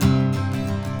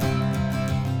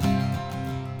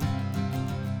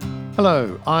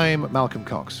Hello, I'm Malcolm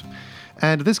Cox.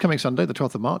 And this coming Sunday, the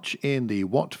 12th of March, in the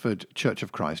Watford Church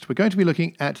of Christ, we're going to be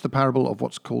looking at the parable of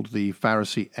what's called the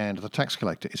Pharisee and the tax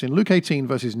collector. It's in Luke 18,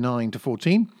 verses 9 to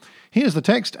 14. Here's the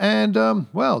text, and,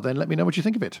 then let me know what you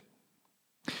think of it.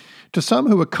 To some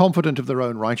who were confident of their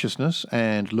own righteousness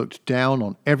and looked down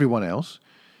on everyone else,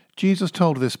 Jesus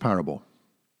told this parable.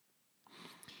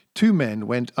 2 men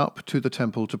went up to the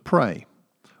temple to pray,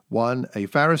 one a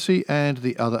Pharisee and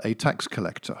the other a tax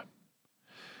collector.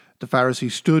 The Pharisee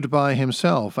stood by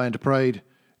himself and prayed,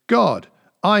 God,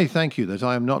 I thank you that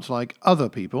I am not like other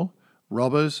people,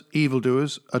 robbers,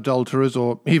 evildoers, adulterers,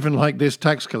 or even like this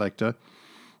tax collector.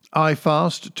 I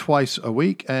fast twice a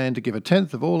week and give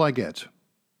 1/10 of all I get.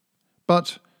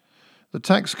 But the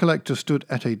tax collector stood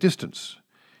at a distance.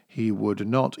 He would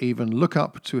not even look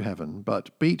up to heaven,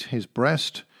 but beat his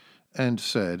breast and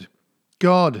said,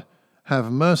 God,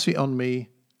 have mercy on me,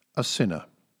 a sinner.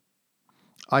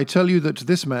 I tell you that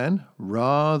this man,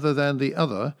 rather than the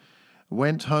other,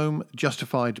 went home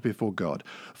justified before God.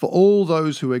 For all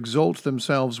those who exalt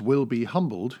themselves will be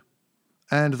humbled,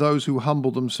 and those who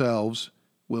humble themselves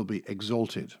will be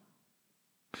exalted.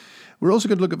 We're also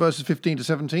going to look at verses 15 to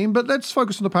 17, but let's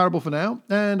focus on the parable for now,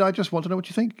 and I just want to know what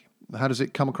you think. How does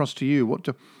it come across to you? What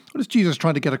is Jesus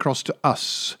trying to get across to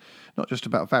us? Not just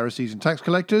about Pharisees and tax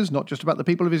collectors, not just about the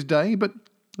people of his day, but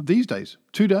these days,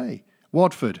 today,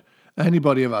 Watford,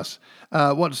 anybody of us.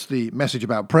 What's the message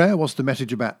about prayer? What's the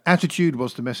message about attitude?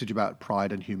 What's the message about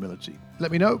pride and humility?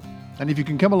 Let me know. And if you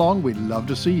can come along, we'd love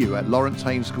to see you at Lawrence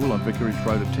Haynes School on Vicarage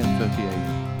Road at 10:30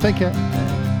 a.m. Take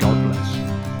care.